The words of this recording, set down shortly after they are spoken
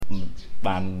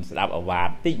ban đáp ở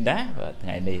vạt tích đó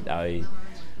ngày này đòi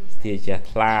thì chả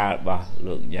la bảo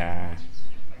lượng nhà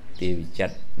tiêu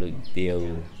chặt lượng tiêu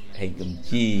hình cầm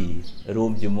chi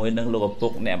rùm cho mỗi nâng lục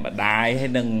phục nè mà đai hay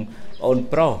nâng ôn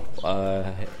pro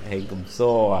hình cầm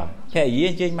xô cái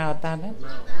gì chơi mau tan đấy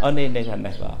ở đây đây thành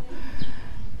này bảo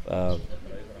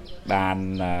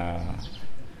đàn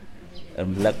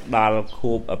lực đào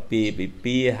khúc ở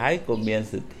pi hái của miền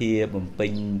sự thia bằng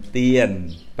bình tiền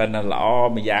phần là lo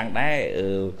mà dạng đấy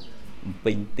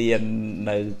bình tiền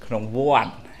nơi không vuốt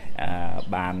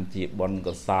bàn chỉ bồn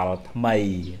của sao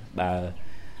thay bà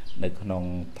nơi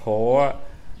không thố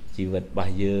chỉ vật bà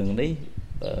dương đấy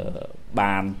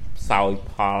bàn sau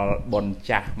phò bồn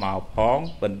chặt màu phóng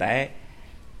bên đấy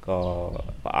có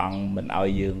bọn mình ao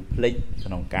dương click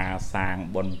trong ca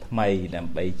sang bồn thay làm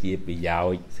bây chia bị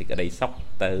giàu thì cái đây sóc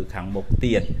từ khẳng một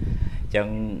tiền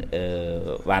trong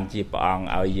bàn chỉ bọn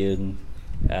ao dương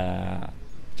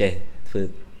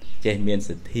chế miền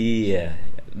sự thi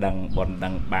đằng bồn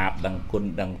đằng bạp đằng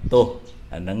cun đằng tô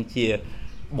nắng chia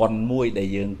bồn muôi để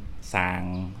dương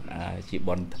sang chỉ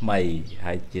bồn thay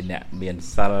hay chỉ nè miền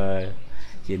sơ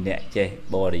chỉ nè chế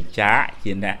bò để chá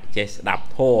chỉ nè chế đạp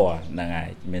thô là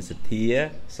ngày miền sự thi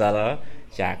sơ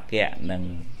chả kẹ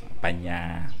nâng bành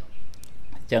nhà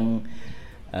chân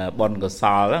bồn của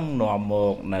sò đó nọ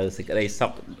một nơi sự đây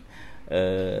sóc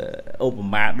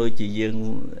Obama đôi chị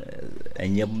dương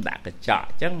anh nhâm đã cái chợ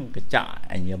chẳng cái chợ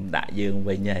anh nhâm đã dương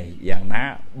về nhảy dạng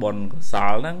ná bồn của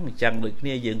sò lắm chẳng được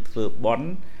nia dương vừa bón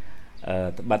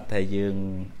bật thầy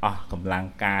dương cầm lăng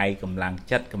cài cầm lăng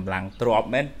chất cầm lăng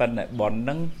trộm bên bên lại bón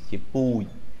nắng chỉ pui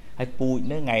hay pui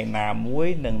nữa ngày nào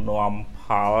muối nâng nòm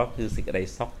phòคือสิ่งใด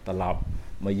ซอกตลอด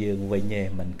มาdương về nhảy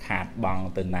mình khát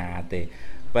bằng từ nà thì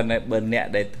bên này bên nè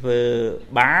để thưa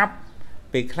báp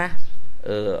bị khác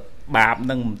bạp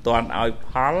nâng toàn oi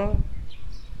phó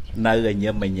nơi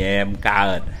như mình nhèm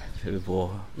cờ vừa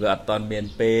gọi toàn miền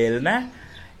pê nữa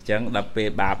chẳng đập về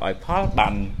bạp oi phó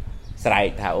bằng sài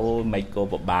thảo mấy cô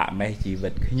bà mấy chỉ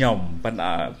vật nhom bên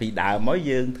ở vì đào mỗi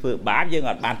dương vừa bá dương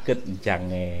ở ban kịch chẳng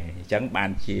nghe chẳng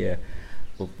ban chia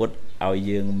một phút oi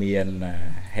dương miền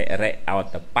hệ rệ ao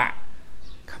tập bạ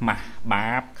mà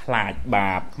bạp khai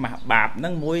bạp mà bạp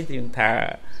nâng mũi thì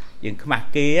thà nhưng mà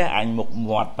kia anh một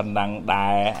mọt phần đằng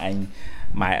đài anh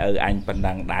mày anh phần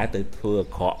đằng đài từ thừa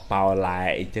khó bao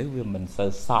lại chứ vì mình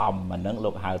sơ xòm mà nâng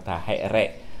lục hào thả hệ rệ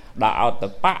đó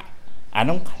tập bạ anh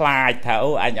nó khai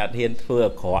thảo anh ở thiên thừa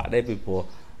khó đây vì phụ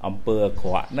ông bừa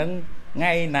khó nâng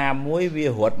ngay nam muối vi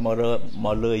hột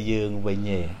mà lười dương về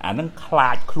nhỉ anh nó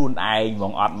khai khuôn anh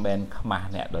vòng ọt men mà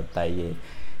nè đợt tay gì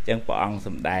chẳng bọn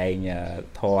sầm đài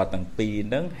thò tầng pi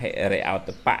nâng hệ rệ ao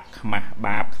tập bạ mà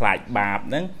bạp khai bạp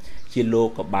nâng chia lô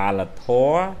của bà là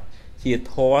thó chia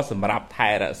thó sầmรับไท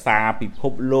ยละซาពិភ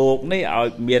ពលោកនេះឲ្យ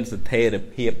មានស្ថិរ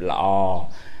ភាពល្អ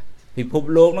ពិភព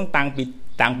លោកនឹងតាំង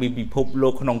ពីពិភពលោ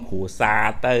កក្នុងគ្រួសារ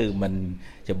ទៅមិន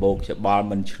ច្បោកច្បល់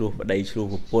មិនឆ្លោះប្តីឆ្លោះ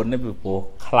ប្រពន្ធនេះពីព្រោះ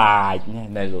ខ្លាច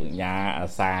នៅលោកញ៉ាអា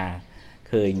សា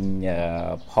ឃើញ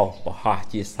ផុសប្រហោះ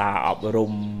ជាសារអប់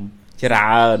រំច្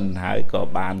រើនហើយក៏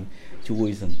បានជួយ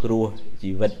សង្គ្រោះ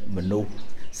ជីវិតមនុស្ស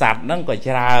សត្វហ្នឹងក៏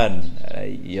ច្រើន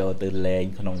យកទៅលែង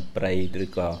ក្នុងព្រៃឬ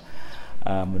ក៏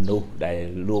មនុស្សដែល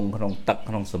លួងក្នុងទឹក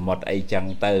ក្នុងសមុទ្រអីចឹង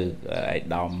ទៅឯកឧត្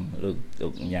តមលោ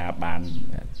កញ៉ាបាន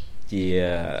ជា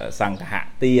សង្ឃៈ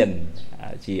ទាន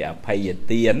ជាអភ័យ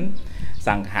ទានស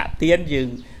ង្ឃៈទានយើង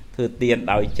ធ្វើទាន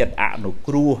ដោយចិត្តអនុ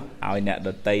គ្រោះឲ្យអ្នកដ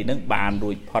តីនឹងបាន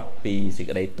រួចផុតពីសេច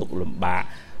ក្តីទុក្ខលំបាក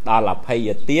ដល់អភ័យ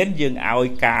ទានយើងឲ្យ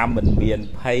ការមិនមាន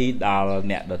ភ័យដល់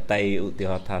អ្នកដតីឧទា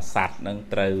ហរណ៍ថាសត្វនឹង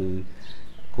ត្រូវ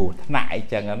គ្រោះថ្នាក់អី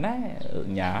ចឹងណា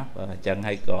ញ៉ាអញ្ចឹង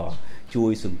ហើយក៏ជួ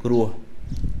យសង្គ្រោះ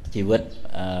ជីវិត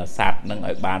សត្វនឹង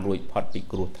ឲ្យបានរួចផុតពី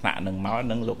គ្រោះថ្នាក់នឹងមក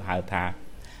នឹងលោកហៅថា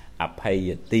អភ័យ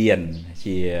ទាន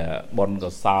ជាបុណ្យ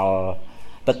កុសល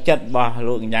ទឹកចិត្តរបស់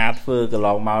លោកញ៉ាធ្វើកន្ល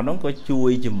ងមកនោះក៏ជួ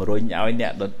យជំរុញឲ្យអ្ន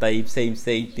កដតីផ្សេង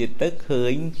ទៀតទៅឃើ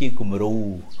ញជាគំរូ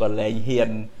ក៏លែងហ៊ា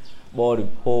នបរិ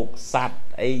ភោគសត្វ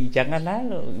អីចឹងណា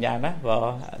លោកញ៉ាណាបើ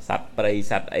សត្វព្រៃ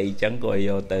សត្វអីចឹងក៏យ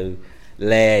កទៅ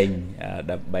លែង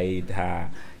ដើម្បីថា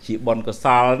ជាបុណ្យកុស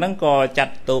លហ្នឹងក៏ចា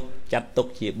ត់ទុក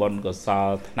ជាបុណ្យកុសល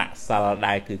ថ្នាក់សិល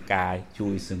ដែរគឺការជួ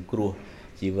យសង្គ្រោះ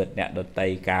ជីវិតអ្នកដតី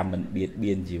ការមិនបៀត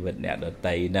បៀនជីវិតអ្នកដ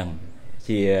តីហ្នឹង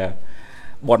ជា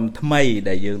បុណ្យថ្មី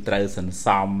ដែលយើងត្រូវសន្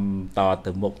សំត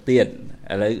ទៅមុខទៀត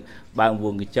ឥឡូវបើងវ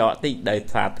ងកញ្ចក់តិចដោយ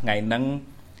ថាថ្ងៃហ្នឹង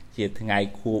ជាថ្ងៃ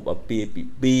ខួបអាពាហ៍ពិ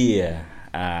ពាហ៍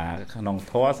ក្នុង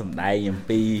ធម៌សម្ដែងអំ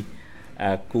ពី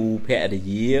គូភរិ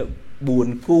យា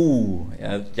4គូ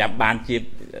ចាំបានជា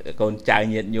កូនចៅ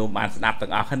ញាតិញោមបានស្ដាប់ទាំ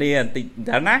ងអស់គ្នាបន្តិច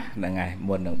ទៅណាហ្នឹងហើយ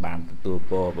មុននឹងបានទទួល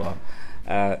ពរបង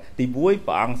ទី1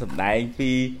ព្រះអង្គសម្ដែង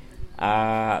ពី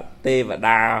ទេវ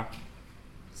តា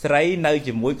ស្រីនៅ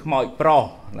ជាមួយខ្មោចប្រុស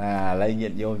ណាឥឡូវញា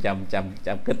តិញោមចាំ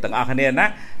គិតទាំងអស់គ្នាណា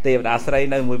ទេវតាស្រី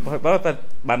នៅមួយប្រុស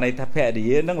បានន័យថាភរិ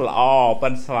យានឹងល្អប៉ុ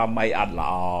ន្តែស្វាមីអត់ល្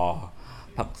អ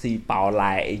ផឹកស៊ីប៉ោ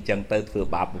ឡែអីចឹងទៅធ្វើ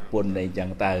បាបប្រពន្ធអីចឹង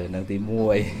ទៅនឹងទី1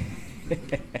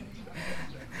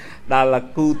ដល់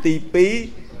គូទី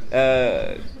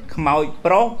2ខ្មោច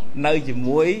ប្រុសនៅជា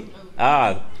មួយ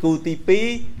គូទី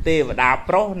2ទេវតា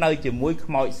ប្រុសនៅជាមួយ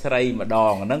ខ្មោចស្រីម្ដ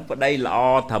ងហ្នឹងប្តីល្អ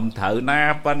ត្រឹមត្រូវណា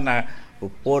ប៉ុន្តែប្រ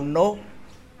ពន្ធនោះ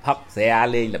ផឹកស្រា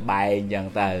លេងលបែងចឹង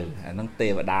ទៅអាហ្នឹងទេ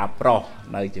វតាប្រុស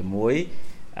នៅជាមួយ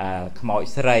ខ្មោច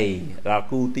ស្រីដល់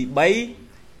គូទី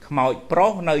3ខ្មោចប្រុ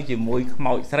សនៅជាមួយខ្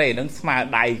មោចស្រីហ្នឹងស្មើ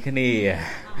ដៃគ្នា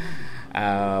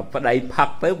ប្តីផឹក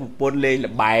ទៅប្រពន្ធលេងល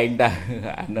បែងទៅ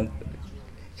អាហ្នឹ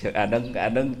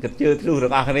ងគិតជឿធ្លុះ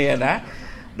ទាំងអស់គ្នាណា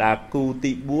ដល់គូ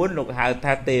ទី4លោកហៅ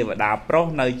ថាទេវតាប្រុស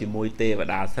នៅជាមួយទេវ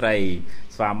តាស្រី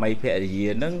ស្វាមីភរិយា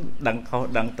នឹងដឹងខុស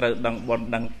ដឹងត្រូវដឹងបុណ្យ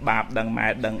ដឹងបាបដឹងម៉ែ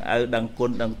ដឹងឪដឹងគុ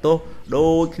ណដឹងទោសដូ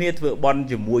ចគ្នាធ្វើបុណ្យ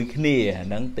ជាមួយគ្នា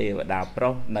ហ្នឹងទេវតាប្រុ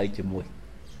សនៅជាមួយ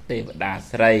ទេវតា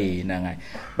ស្រីហ្នឹងហើយ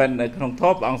ប៉ុន្តែក្នុងធ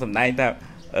ម៌ព្រះអង្គសម្ដែងថា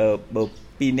បើ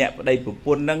ពីរអ្នកប្តីប្រព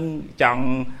ន្ធហ្នឹងចង់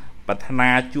ប្រាថ្នា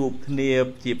ជួបគ្នា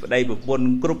ជាប្តីប្រពន្ធ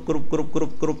គ្រ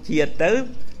ប់ជាតិទៅ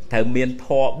ត្រូវមានធ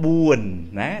ម៌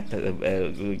4ណា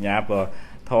ញ៉ាបើ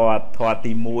ធម៌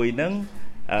ទី1ហ្នឹង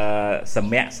ស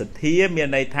មៈសទ្ធាមាន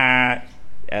ន័យថា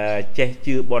ចេះ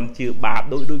ជឿបន់ជឿបាប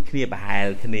ដូចគ្នាប្រហែល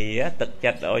គ្នាទឹក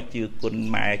ចិត្តឲ្យជឿគុណ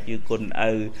ម៉ែជឿគុណ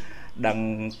ឪដឹង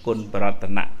គុណប្រត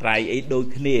នត្រ័យអីដូច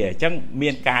គ្នាអញ្ចឹងមា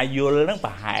នការយល់ហ្នឹង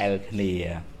ប្រហែលគ្នា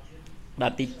ដ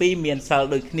ល់ទី2មានសិល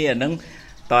ដូចគ្នាហ្នឹង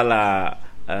តើ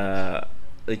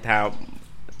ដូចថា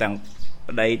ទាំង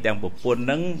ប្តីទាំងប្រពន្ធហ្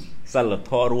នឹងសិល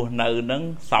ធម៌រស់នៅហ្នឹង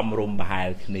សំរុំប្រហែល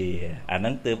គ្នាអាហ្នឹ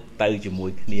ងទើបទៅជាមួ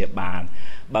យគ្នាបាន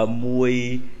បើមួយ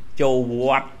ចូលវ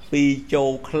ត្ត2ចូ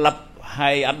លក្លឹបហើ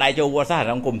យអត់ដែរចូលវត្តសោះអា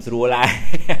ហ្នឹងគុំស្រួលហើយ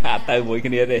អត់ទៅមួយ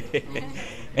គ្នាទេ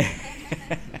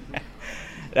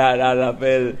ដល់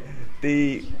ពេលទី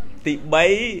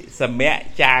3សមៈ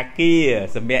ចាគា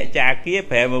សមៈចាគា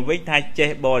ប្រែមកវិញថាចេះ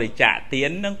បរិច្ចាគទាន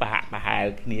នឹងប្រហាក់ប្រហែល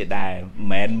គ្នាដែរមិន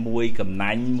មែនមួយកំណា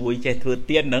ញ់មួយចេះធ្វើ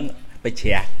ទាននឹងប្រជ្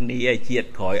រះគ្នាជាតិ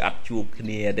ក្រោយអត់ជួបគ្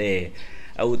នាទេ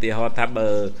ឧទាហរណ៍ថាបើ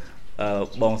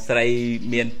បងស្រី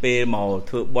មានពេលមក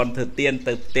ធ្វើបន់ធ្វើទាន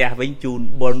ទៅផ្ទះវិញជូន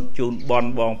បន់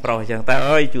បងប្រុសអញ្ចឹងទៅ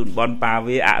អើយជូនបន់ប៉ា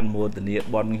វាអនុមោទនា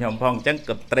បន់ខ្ញុំផងអញ្ចឹង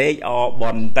ក៏ត្រេកអប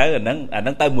ន់ទៅអាហ្នឹ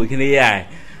ងទៅមួយគ្នាហើយ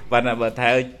ប៉ុន្តែបើថា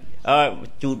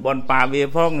ជូនបន់ប៉ាវា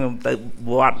ផងខ្ញុំទៅ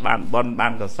វត្តបានបន់បា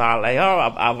នកសលអី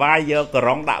អាវាយយកក្រ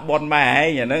ងដាក់បន់ម៉ែឯង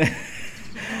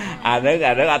អាហ្នឹង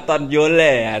អត់តន់យល់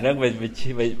ទេអាហ្នឹង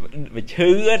វាឈឺ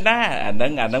ណាអាហ្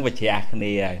នឹងវាជ្រះគ្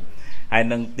នាហើយ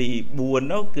នឹងទី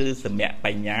4នោះគឺសមៈប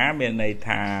ញ្ញាមានន័យ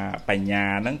ថាបញ្ញា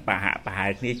ហ្នឹងប្រហែ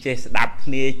លគ្នាចេះស្ដាប់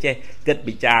គ្នាចេះគិត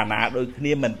ពិចារណាដូចគ្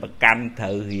នាមិនប្រកាន់ត្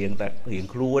រូវរៀង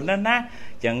ខ្លួនណាអ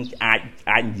ញ្ចឹងអាច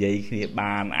និយាយគ្នា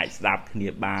បានអាចស្ដាប់គ្នា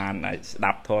បានអាចស្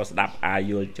ដាប់ធម៌ស្ដាប់អា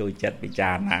យល់ចូលចិត្តពិចា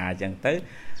រណាអញ្ចឹងទៅ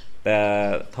តែ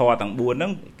ធម៌ទាំង4ហ្នឹ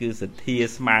ងគឺសទ្ធា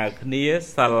ស្មើគ្នា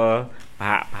សិលប្រ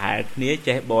ហែលគ្នា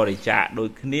ចេះបរិច្ចាគដូច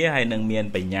គ្នាហើយនឹងមាន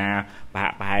បញ្ញាប្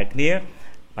រហែលគ្នា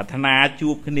ប្រាថ្នាជួ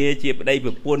បគ្នាជាប្តី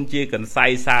ប្រពន្ធជាកន្សៃ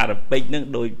សារពេចនឹង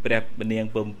ដោយព្រះនាង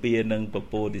ពំពានិងព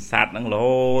ពោធិសត្វនឹងរ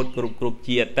ហូតគ្រប់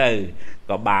ជាតិទៅ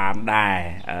ក៏បានដែរ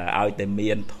ឲ្យតែ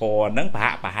មានធម៌ហ្នឹងប្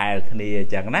រហែលគ្នាអ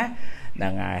ញ្ចឹងណាហ្នឹ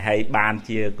ងហើយបាន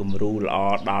ជាគំរូល្អ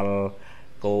ដល់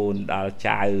កូនដល់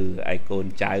ចៅឲ្យកូន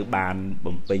ចៅបាន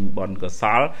បំពេញបុណ្យកុស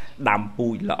លដាំពូ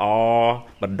ជល្អ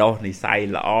បណ្ដុះនិស្ស័យ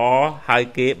ល្អហើយ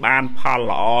គេបានផល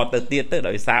ល្អទៅទៀតទៅ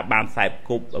ដោយសារបានខ្សែ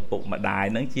គប់ឪពុកម្ដាយ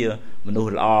ហ្នឹងជាមនុស្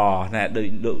សល្អណាដូច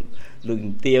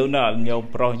ទាវនោះញោម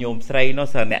ប្រុសញោមស្រីនោះ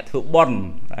សិនអ្នកធ្វើបុណ្យ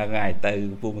ហ្នឹងហើយទៅ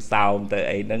ពងសោមទៅ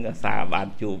អីហ្នឹងអាសាបាន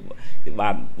ជួប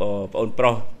បានបងអូនប្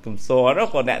រុសកំសរនោះ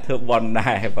ក៏អ្នកធ្វើបុណ្យ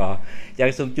ដែរបងអញ្ចឹង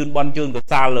សូមជូនបុណ្យជូនកុ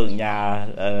សលលោកញ៉ា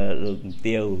លោក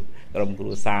ទាវក្រុមគ្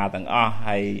រួសារទាំងអស់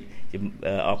ហើយ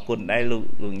អរគុណដែរលោក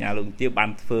ញ៉ាលោកទាវបាន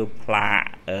ធ្វើផ្លាក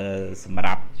សម្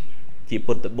រាប់ជា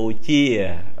ពុទ្ធបូជា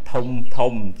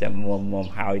ធំចាំមុំ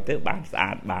ហើយទៅបានស្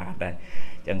អាតបាទដែរ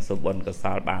ចឹងសូមបុណ្យកុស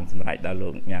លបានសម្រេចដល់លោ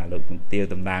កញ៉ាលោកទាវ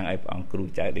តំណាងឲ្យព្រះអង្គគ្រូ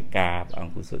ចៅដីកាព្រះអ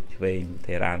ង្គគូសុទ្ធឆ្វេង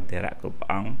ធេរានធេរៈគ្រប់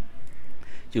អង្គ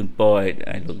ជូនពរឲ្យ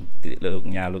លោក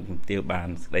ញ៉ាលោកទាវបាន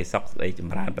សេចក្តីសុខសេចក្តីច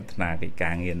ម្រើនប្រាថ្នាកិច្ចកា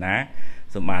រងារណា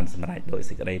សូមបានសម្រេចដោយ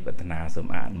សេចក្តីប្រាថ្នាសូម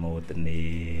អនុមោទនា